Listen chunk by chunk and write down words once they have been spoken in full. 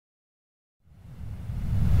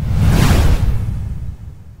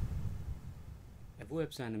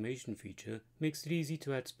EverWeb's animation feature makes it easy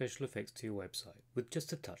to add special effects to your website with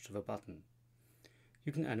just a touch of a button.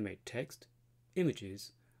 You can animate text,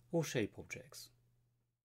 images, or shape objects.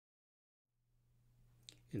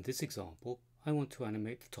 In this example, I want to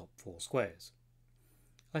animate the top 4 squares.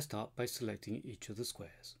 I start by selecting each of the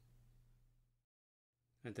squares.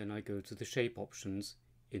 And then I go to the shape options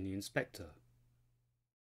in the inspector.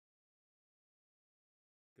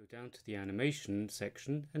 Go down to the animation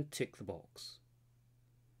section and tick the box.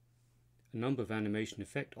 A number of animation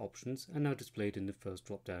effect options are now displayed in the first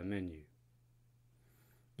drop-down menu.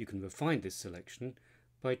 You can refine this selection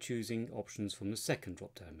by choosing options from the second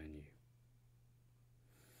drop-down menu.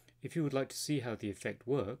 If you would like to see how the effect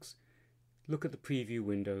works, look at the preview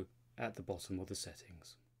window at the bottom of the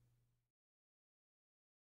settings.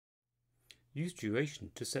 Use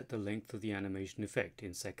duration to set the length of the animation effect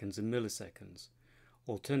in seconds and milliseconds.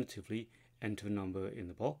 Alternatively, enter a number in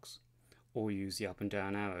the box, or use the up and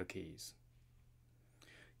down arrow keys.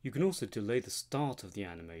 You can also delay the start of the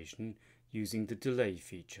animation using the delay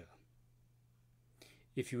feature.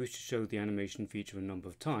 If you wish to show the animation feature a number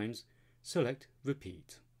of times, select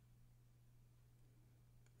Repeat.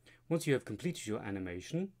 Once you have completed your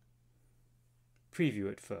animation,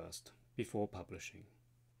 preview it first before publishing.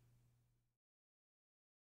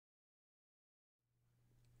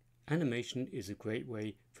 Animation is a great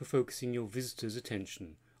way for focusing your visitors'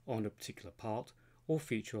 attention on a particular part or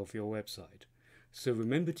feature of your website, so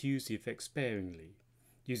remember to use the effects sparingly.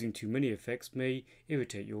 Using too many effects may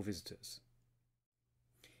irritate your visitors.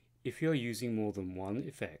 If you are using more than one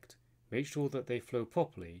effect, make sure that they flow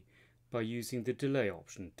properly by using the delay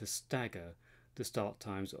option to stagger the start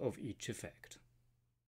times of each effect.